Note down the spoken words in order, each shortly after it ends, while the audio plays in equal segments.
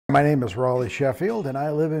My name is Raleigh, Sheffield, and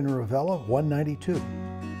I live in Ravello, 192.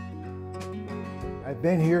 I've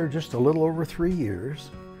been here just a little over 3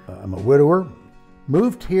 years. I'm a widower.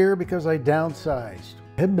 Moved here because I downsized.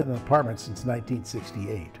 I hadn't been in an apartment since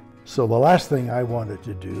 1968. So the last thing I wanted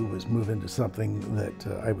to do was move into something that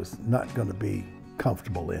I was not going to be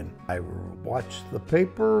comfortable in. I watched the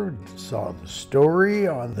paper, saw the story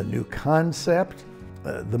on the new concept.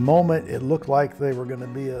 The moment it looked like they were going to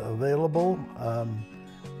be available,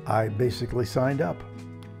 I basically signed up.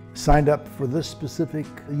 Signed up for this specific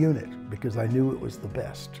unit because I knew it was the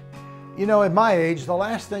best. You know, at my age, the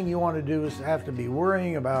last thing you want to do is have to be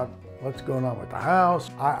worrying about what's going on with the house.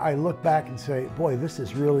 I look back and say, boy, this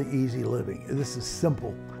is really easy living. This is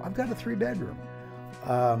simple. I've got a 3-bedroom.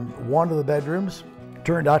 One of the bedrooms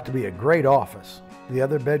turned out to be a great office. The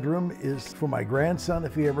other bedroom is for my grandson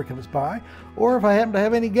if he ever comes by, or if I happen to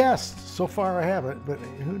have any guests. So far I haven't, but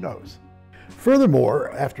who knows.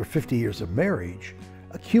 Furthermore, after 50 years of marriage,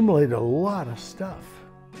 accumulated a lot of stuff.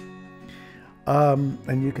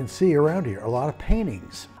 And you can see around here a lot of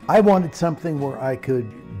paintings. I wanted something where I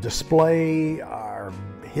could display our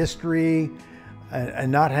history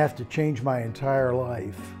and not have to change my entire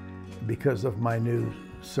life because of my new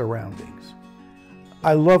surroundings.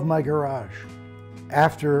 I love my garage.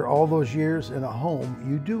 After all those years in a home,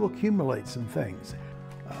 you do accumulate some things.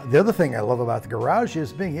 The other thing I love about the garage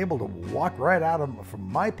is being able to walk right out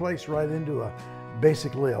from my place right into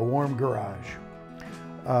basically a warm garage.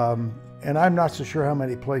 And I'm not so sure how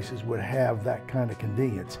many places would have that kind of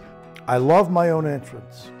convenience. I love my own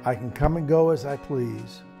entrance. I can come and go as I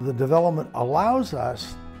please. The development allows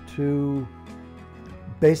us to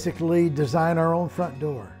basically design our own front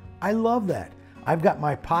door. I love that. I've got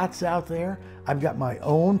my pots out there. I've got my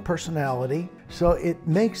own personality. So it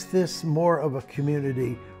makes this more of a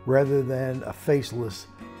community rather than a faceless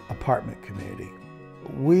apartment community.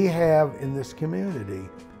 We have in this community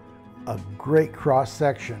a great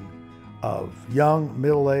cross-section of young,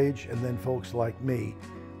 middle-aged, and then folks like me,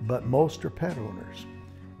 but most are pet owners,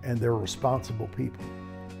 and they're responsible people.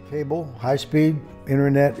 Cable, high-speed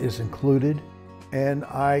internet is included, and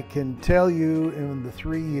I can tell you in the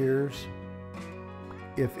 3 years,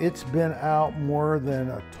 if it's been out more than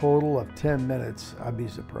a total of 10 minutes, I'd be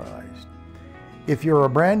surprised. If you're a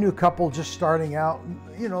brand new couple just starting out,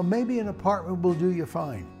 you know, maybe an apartment will do you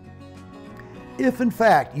fine. If in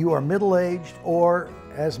fact you are middle-aged or,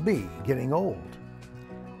 as me, getting old,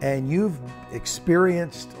 and you've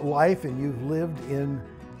experienced life and you've lived in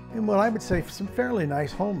what I would say some fairly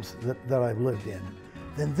nice homes that I've lived in,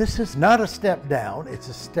 then this is not a step down, it's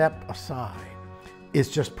a step aside. It's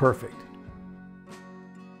just perfect.